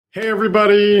Hey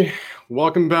everybody,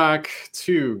 welcome back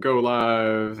to Go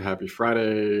Live. Happy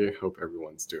Friday. Hope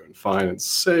everyone's doing fine and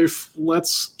safe.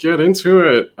 Let's get into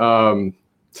it.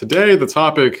 Today, the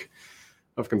topic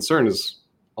of concern is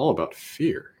all about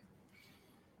fear.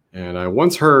 And I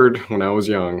once heard when I was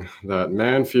young that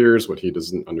man fears what he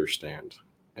doesn't understand.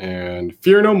 And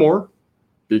fear no more,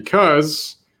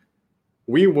 because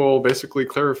we will basically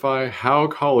clarify how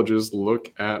colleges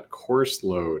look at course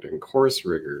load and course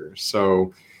rigor.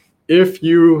 So if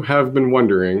you have been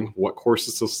wondering what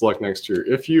courses to select next year,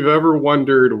 if you've ever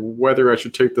wondered whether I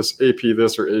should take this AP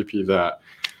this or AP that,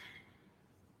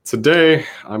 today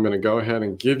I'm going to go ahead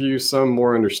and give you some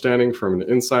more understanding from an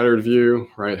insider view,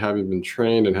 right? Having been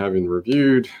trained and having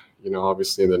reviewed,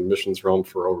 obviously in the admissions realm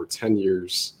for over 10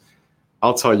 years,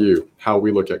 I'll tell you how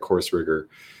we look at course rigor.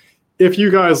 If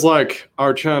you guys like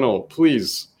our channel,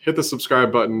 please hit the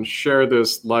subscribe button, share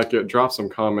this, like it, drop some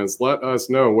comments. Let us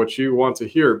know what you want to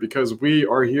hear, because we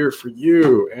are here for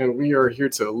you and we are here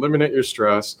to eliminate your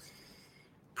stress,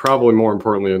 probably more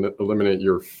importantly, eliminate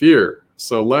your fear.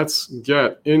 So let's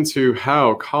get into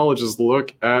how colleges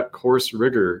look at course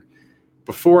rigor.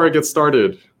 Before I get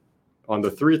started on the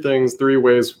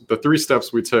three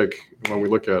steps we take when we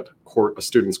look at a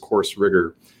student's course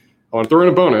rigor, I want to throw in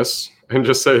a bonus and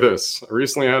just say this.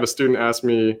 Recently I had a student ask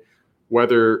me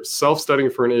whether self-studying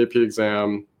for an AP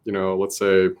exam, let's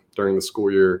say during the school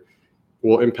year,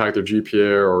 will impact their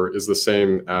GPA or is the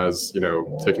same as,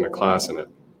 taking a class in it.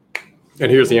 And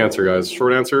here's the answer, guys.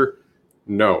 Short answer,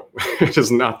 no, it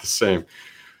is not the same.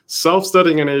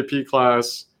 Self-studying an AP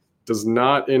class does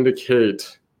not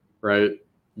indicate, right,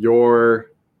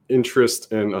 your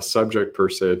interest in a subject per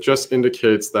se. It just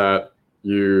indicates that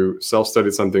you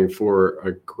self-studied something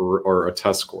for a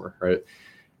test score, right?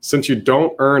 Since you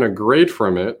don't earn a grade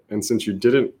from it, and since you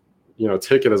didn't,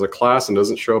 take it as a class and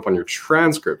doesn't show up on your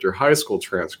transcript, your high school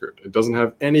transcript, it doesn't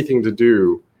have anything to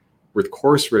do with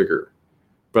course rigor.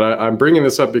 But I'm bringing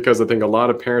this up because I think a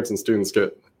lot of parents and students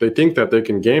they think that they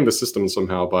can game the system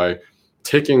somehow by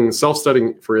taking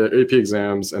self-studying for AP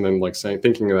exams and then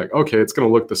thinking like, okay, it's going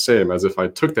to look the same as if I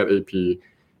took that AP,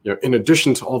 in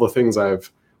addition to all the things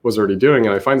was already doing.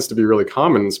 And I find this to be really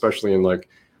common, especially in the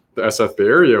SF Bay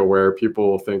Area, where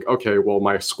people think, okay, well,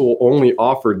 my school only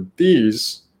offered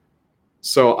these,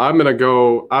 so I'm going to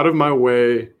go out of my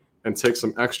way and take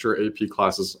some extra AP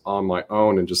classes on my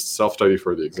own and just self-study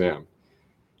for the exam.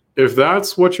 If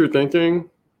that's what you're thinking,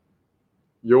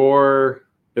 you're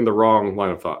in the wrong line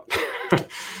of thought,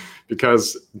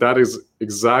 because that is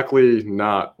exactly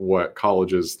not what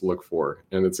colleges look for,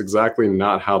 and it's exactly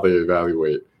not how they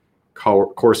evaluate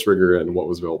course rigor and what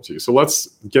was available to you. So let's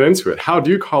get into it. How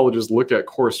do colleges look at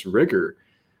course rigor?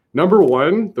 Number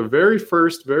one, the very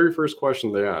first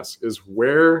question they ask is,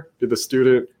 where did the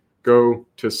student go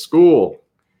to school?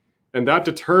 And that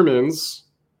determines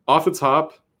off the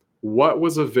top what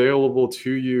was available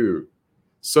to you.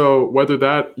 So whether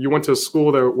that you went to a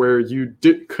school where you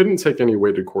couldn't take any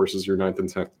weighted courses your 9th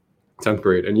and 10th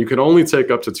grade, and you could only take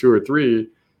up to 2 or 3,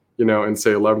 in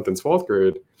say 11th and 12th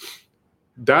grade,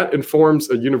 that informs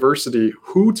a university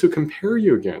who to compare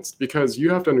you against, because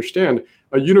you have to understand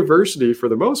a university, for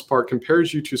the most part,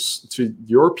 compares you to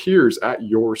your peers at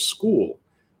your school.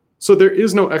 So there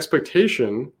is no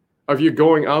expectation of you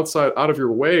going out of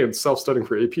your way and self-studying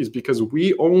for APs, because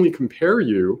we only compare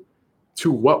you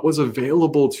to what was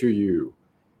available to you,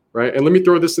 right? And let me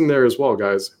throw this in there as well,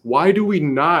 guys. Why do we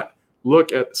not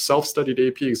look at self-studied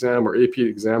AP exam or AP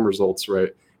exam results,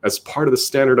 right, as part of the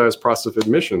standardized process of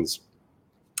admissions?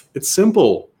 It's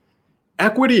simple.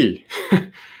 Equity,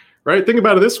 right? Think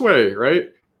about it this way, right?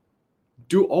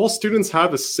 Do all students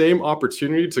have the same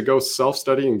opportunity to go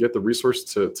self-study and get the resource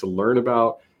to learn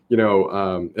about,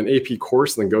 an AP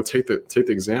course and then go take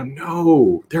the exam?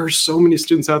 No, there are so many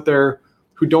students out there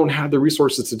who don't have the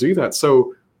resources to do that.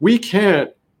 So we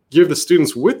can't give the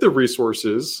students with the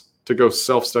resources to go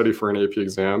self-study for an AP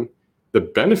exam the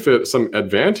benefit, some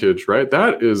advantage, right?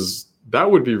 That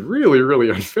would be really,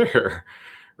 really unfair.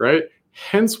 Right?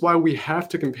 Hence why we have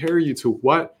to compare you to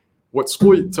what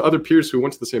school, to other peers who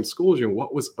went to the same school as you, and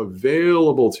what was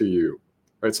available to you,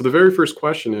 right? So the very first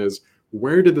question is,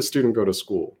 where did the student go to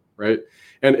school, right?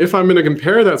 And if I'm going to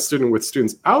compare that student with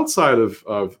students outside of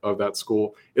that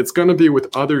school, it's going to be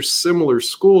with other similar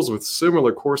schools with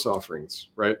similar course offerings,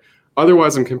 right?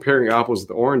 Otherwise, I'm comparing apples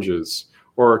with oranges,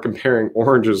 or comparing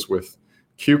oranges with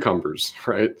cucumbers,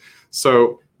 right?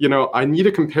 So I need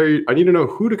to know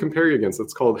who to compare you against.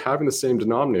 It's called having the same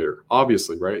denominator,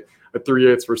 obviously, right? A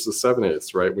 3/8 versus a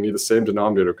 7/8, right? We need the same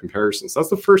denominator of comparison. So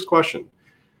that's the first question,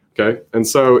 okay? And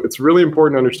so it's really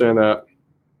important to understand that,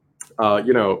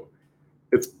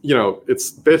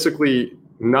 it's basically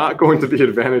not going to be an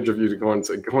advantage of you to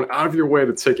going out of your way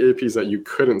to take APs that you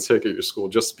couldn't take at your school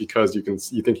just because you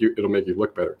think it'll make you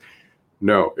look better.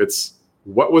 No, it's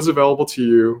what was available to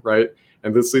you, right?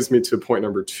 And this leads me to point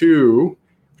number 2,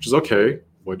 which is, okay,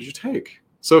 what did you take?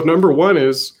 So if number 1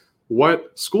 is,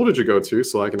 what school did you go to,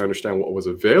 so I can understand what was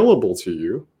available to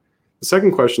you? The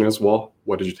second question is, well,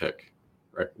 what did you take,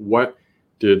 right? What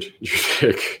did you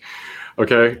take?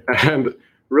 Okay, and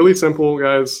really simple,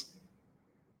 guys.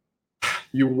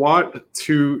 You want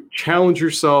to challenge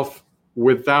yourself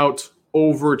without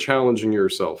over-challenging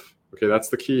yourself. Okay, that's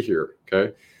the key here,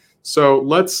 okay? So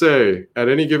let's say at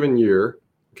any given year,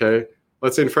 okay,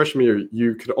 let's say in freshman year,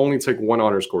 you could only take one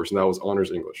honors course, and that was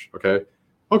honors English, okay?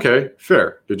 Okay,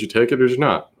 fair. Did you take it or did you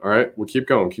not? All right, we'll keep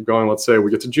going. Let's say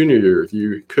we get to junior year.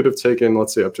 You could have taken,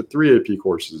 let's say, up to 3 AP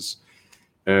courses,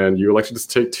 and you elected to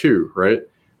take 2, right?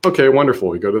 Okay,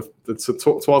 wonderful. You go to the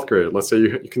 12th grade. Let's say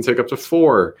you can take up to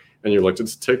 4, and you're elected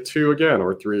to take 2 again,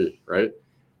 or 3, right?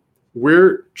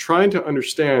 We're trying to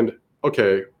understand,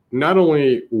 okay, not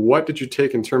only what did you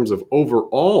take in terms of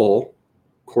overall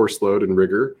course load and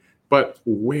rigor, but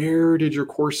where did your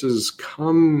courses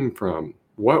come from?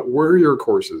 What were your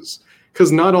courses?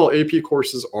 Because not all AP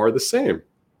courses are the same,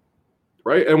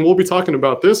 right? And we'll be talking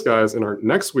about this, guys, in our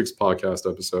next week's podcast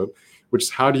episode, which is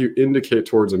how do you indicate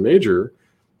towards a major.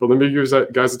 But let me give you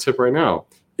guys a tip right now.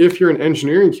 If you're an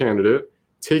engineering candidate,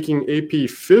 taking AP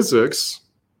Physics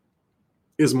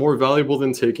is more valuable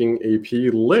than taking AP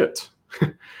Lit,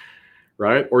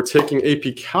 right? Or taking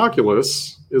AP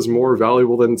Calculus is more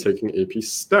valuable than taking AP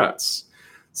Stats.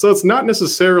 So it's not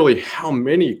necessarily how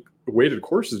many weighted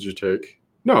courses you take.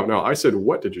 No, I said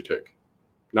what did you take?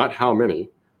 Not how many.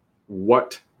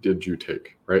 What did you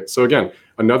take, right? So again,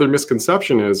 another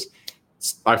misconception is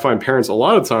I find parents a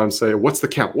lot of times say, what's the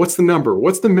count? What's the number?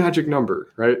 What's the magic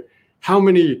number, right? How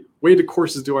many weighted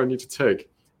courses do I need to take?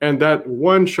 And that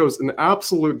one shows an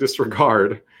absolute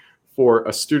disregard for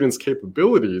a student's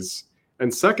capabilities.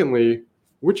 And secondly,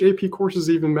 which AP courses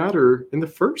even matter in the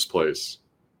first place,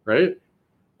 right?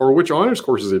 Or which honors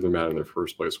courses even matter in the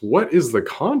first place? What is the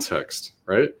context,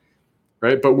 right?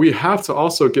 But we have to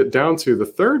also get down to the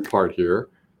third part here,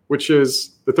 which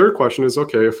is the third question is,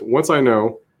 okay, if once I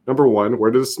know, number 1,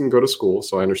 where does this student go to school?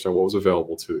 So I understand what was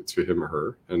available to him or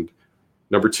her. And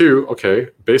number 2, okay,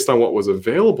 based on what was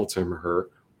available to him or her,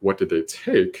 what did they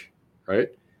take, right?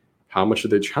 How much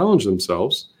did they challenge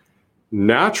themselves?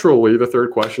 Naturally, the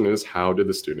third question is, how did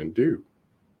the student do,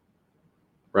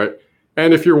 right?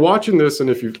 And if you're watching this and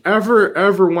if you've ever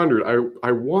wondered,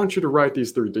 I want you to write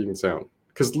these 3 things down,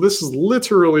 because this is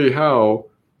literally how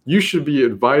you should be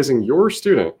advising your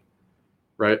student,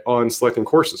 right, on selecting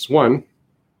courses. 1,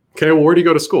 okay, well, where do you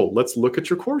go to school? Let's look at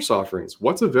your course offerings.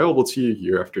 What's available to you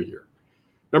year after year?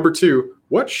 Number 2,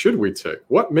 what should we take?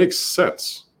 What makes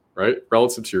sense, right,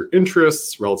 relative to your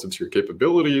interests, relative to your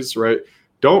capabilities, right?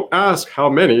 Don't ask how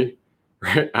many,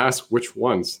 right? Ask which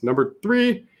ones. Number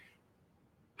 3,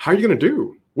 how are you going to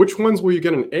do? Which ones will you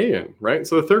get an A in, right?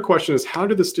 So the third question is, how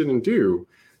did the student do?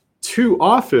 Too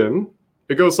often,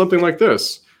 it goes something like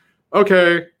this.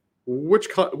 Okay, which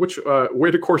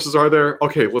weighted courses are there?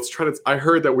 Okay, let's try to, I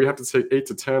heard that we have to take 8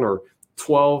 to 10 or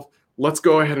 12. Let's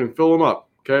go ahead and fill them up,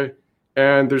 okay?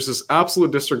 And there's this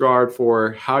absolute disregard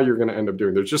for how you're going to end up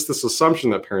doing. There's just this assumption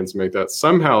that parents make that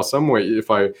somehow, some way, if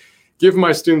I give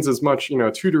my students as much,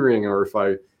 tutoring, or if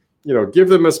I, give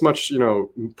them as much,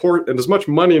 pour and as much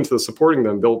money into supporting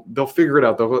them, they'll figure it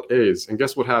out. They'll get A's. And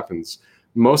guess what happens?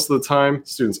 Most of the time,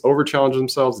 students over-challenge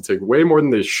themselves. They take way more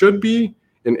than they should be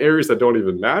in areas that don't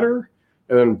even matter.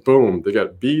 And then boom, they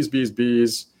got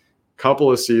B's,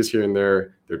 couple of C's here and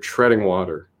there. They're treading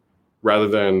water rather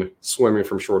than swimming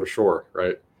from shore to shore,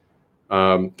 right?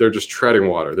 They're just treading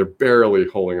water. They're barely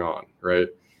holding on, right?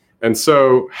 And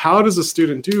so how does a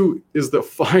student do is the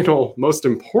final, most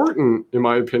important, in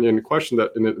my opinion, question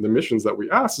that in the missions that we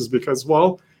ask is because,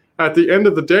 well, at the end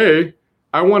of the day,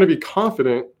 I want to be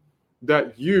confident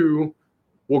that you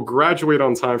will graduate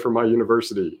on time from my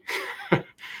university,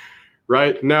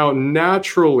 right? Now,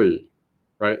 naturally,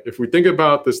 right, if we think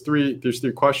about these three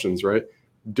questions, right,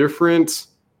 different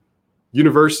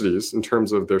universities in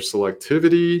terms of their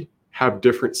selectivity have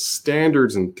different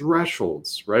standards and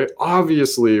thresholds, right?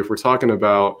 Obviously, if we're talking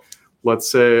about, let's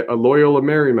say, a Loyola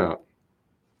Marymount,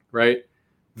 right,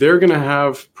 they're going to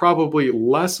have probably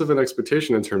less of an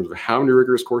expectation in terms of how many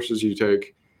rigorous courses you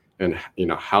take and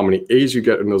how many A's you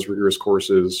get in those rigorous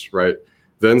courses, right?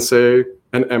 Than say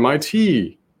an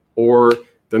MIT, or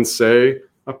than say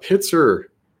a Pitzer,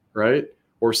 right?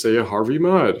 Or say a Harvey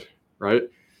Mudd, right?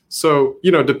 So,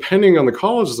 depending on the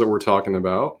colleges that we're talking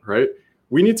about, right,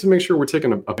 we need to make sure we're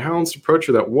taking a balanced approach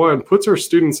to that. One, puts our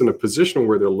students in a position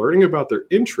where they're learning about their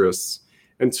interests,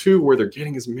 and two, where they're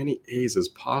getting as many A's as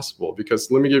possible. Because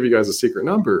let me give you guys a secret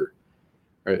number.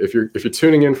 Right? If you're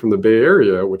tuning in from the Bay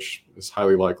Area, which is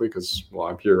highly likely because, well,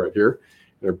 I'm here right here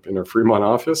in our Fremont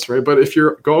office, right? But if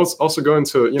you're also going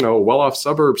to, a well-off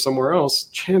suburb somewhere else,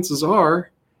 chances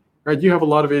are, right, you have a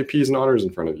lot of APs and honors in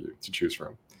front of you to choose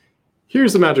from.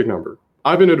 Here's the magic number.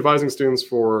 I've been advising students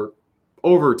for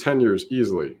over 10 years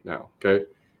easily now, okay?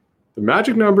 The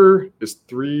magic number is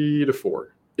 3 to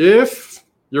 4. If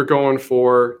you're going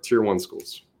for tier 1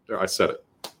 schools, I said it.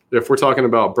 If we're talking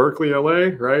about Berkeley,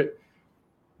 LA, right?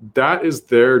 That is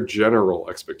their general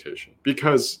expectation.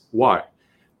 Because why?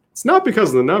 It's not because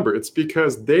of the number. It's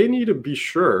because they need to be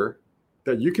sure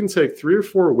that you can take 3 or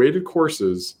 4 weighted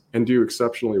courses and do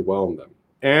exceptionally well in them.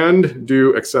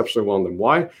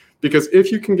 Why? Because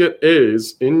if you can get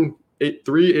A's in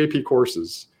 3 AP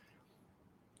courses,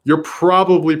 you're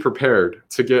probably prepared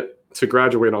to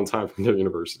graduate on time from the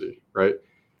university, right?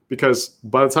 Because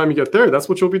by the time you get there, that's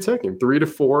what you'll be taking, 3 to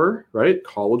 4, right,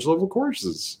 college level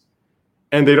courses.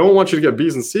 And they don't want you to get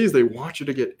B's and C's. They want you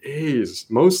to get A's,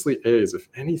 mostly A's, if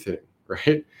anything,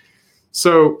 right?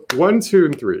 So 1, 2,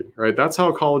 and 3, right? That's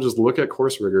how colleges look at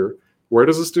course rigor. Where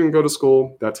does a student go to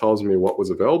school? That tells me what was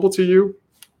available to you.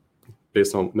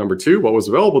 Based on number 2, what was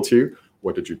available to you?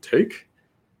 What did you take?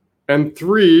 And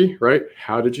 3, right?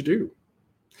 How did you do?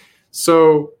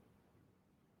 So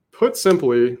put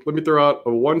simply, let me throw out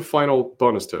one final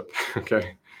bonus tip,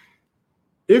 okay?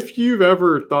 If you've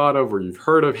ever thought of or you've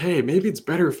heard of, hey, maybe it's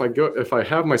better if I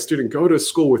have my student go to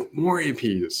school with more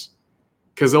APs,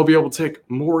 because they'll be able to take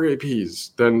more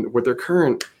APs than what their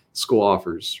current school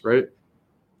offers, right?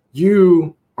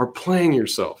 You are playing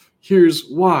yourself. Here's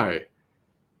why.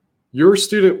 Your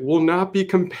student will not be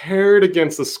compared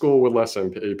against a school with less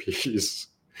APs.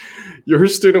 Your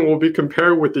student will be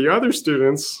compared with the other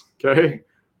students, okay,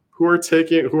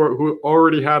 who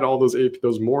already had all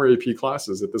those more AP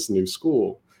classes at this new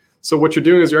school. So what you're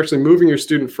doing is you're actually moving your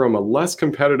student from a less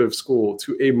competitive school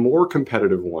to a more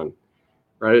competitive one,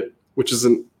 right? Which is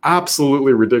an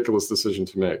absolutely ridiculous decision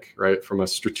to make, right? From a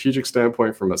strategic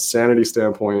standpoint, from a sanity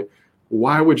standpoint,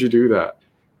 why would you do that,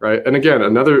 right? And again,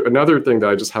 another thing that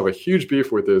I just have a huge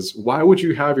beef with is, why would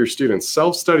you have your students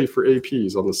self-study for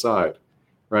APs on the side,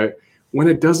 right? When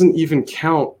it doesn't even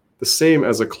count the same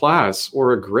as a class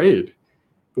or a grade.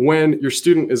 When your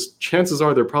student is, chances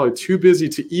are they're probably too busy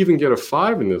to even get a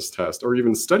 5 in this test or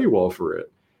even study well for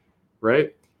it,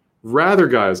 right? Rather,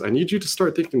 guys, I need you to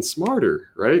start thinking smarter,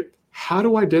 right? How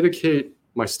do I dedicate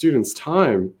my students'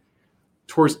 time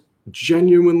towards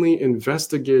genuinely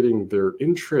investigating their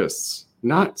interests,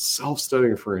 not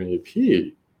self-studying for an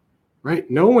AP, right?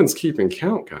 No one's keeping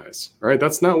count, guys, right?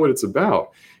 That's not what it's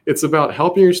about. It's about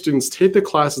helping your students take the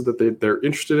classes that they're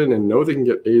interested in and know they can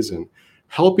get A's in,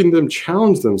 helping them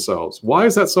challenge themselves. Why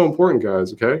is that so important,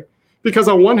 guys, okay? Because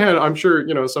on one hand, I'm sure,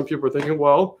 some people are thinking,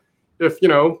 well, if,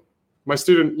 my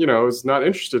student, is not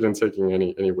interested in taking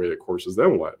any weighted courses,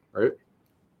 then what, right?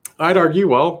 I'd argue,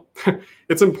 well,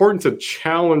 it's important to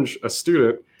challenge a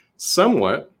student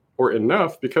somewhat or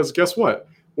enough, because guess what?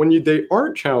 When they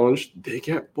aren't challenged, they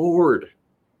get bored.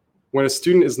 When a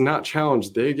student is not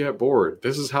challenged, they get bored.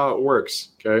 This is how it works,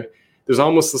 okay? There's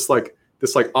almost this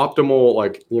optimal,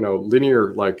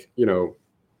 linear,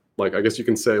 I guess you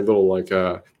can say a little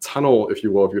tunnel, if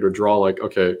you will, if you were to draw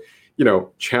okay,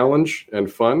 challenge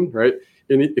and fun, right?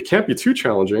 And it can't be too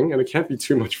challenging and it can't be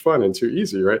too much fun and too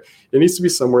easy, right? It needs to be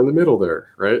somewhere in the middle there,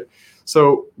 right?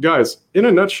 So guys, in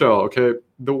a nutshell, okay,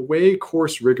 the way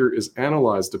course rigor is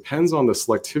analyzed depends on the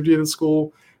selectivity of the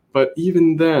school. But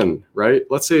even then, right,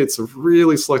 let's say it's a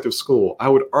really selective school, I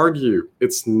would argue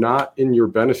it's not in your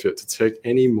benefit to take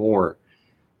any more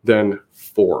than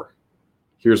 4.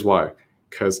 Here's why.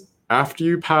 Because after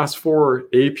you pass 4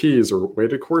 APs or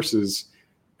weighted courses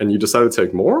and you decide to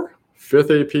take more,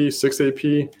 5th AP,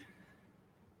 6th AP,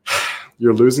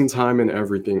 you're losing time in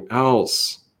everything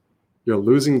else. You're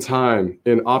losing time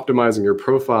in optimizing your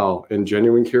profile, in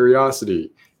genuine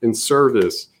curiosity, in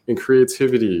service, in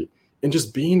creativity, and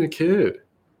just being a kid,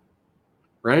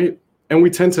 right? And we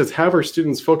tend to have our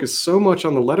students focus so much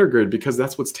on the letter grade because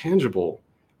that's what's tangible.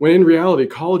 When in reality,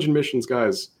 college admissions,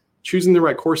 guys, choosing the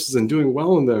right courses and doing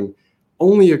well in them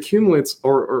only accumulates,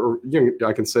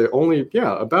 I can say only,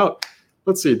 about,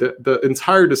 let's see, the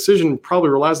entire decision probably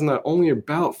relies on that only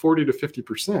about 40 to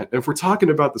 50%. And if we're talking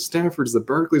about the Stanfords, the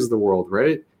Berkeleys of the world,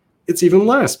 right? It's even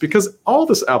less because all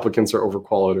the applicants are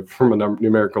overqualified from a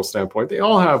numerical standpoint. They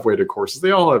all have weighted courses.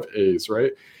 They all have A's,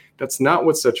 right? That's not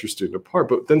what sets your student apart.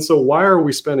 But then so why are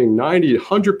we spending 90,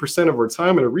 100% of our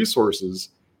time and our resources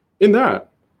in that,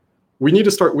 we need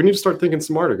to start thinking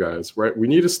smarter, guys, right? We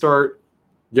need to start,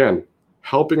 again,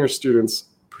 helping our students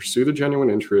pursue their genuine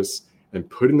interests and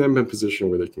putting them in a position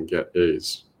where they can get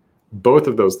A's. Both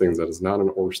of those things, that is not an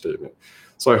or statement.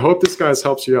 So I hope this, guys,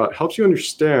 helps you out, helps you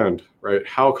understand, right,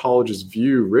 how colleges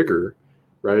view rigor,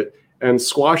 right, and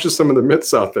squashes some of the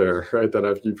myths out there, right,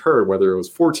 that you've heard, whether it was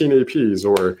 14 APs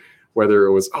or whether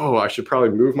it was, oh, I should probably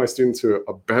move my student to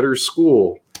a better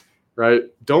school, right?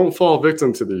 Don't fall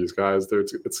victim to these, guys.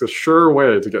 It's a sure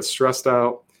way to get stressed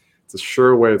out. It's a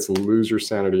sure way to lose your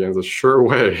sanity, and it's a sure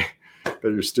way that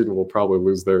your student will probably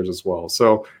lose theirs as well.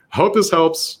 So I hope this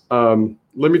helps.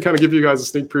 Let me kind of give you guys a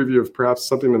sneak preview of perhaps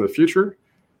something in the future.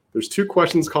 There's 2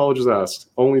 questions colleges asked,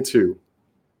 only 2,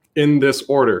 in this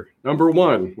order. Number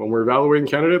 1, when we're evaluating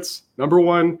candidates, number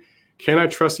 1, can I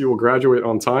trust you will graduate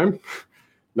on time?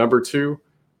 Number 2,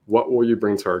 what will you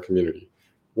bring to our community?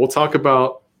 We'll talk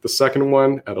about the second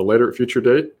one at a later future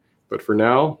date, but for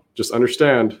now, just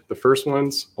understand the first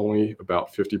one's only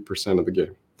about 50% of the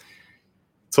game.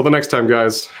 Till the next time,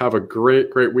 guys, have a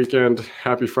great weekend.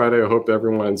 Happy Friday. I hope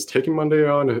everyone's taking Monday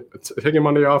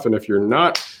off, and if you're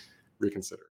not, reconsider.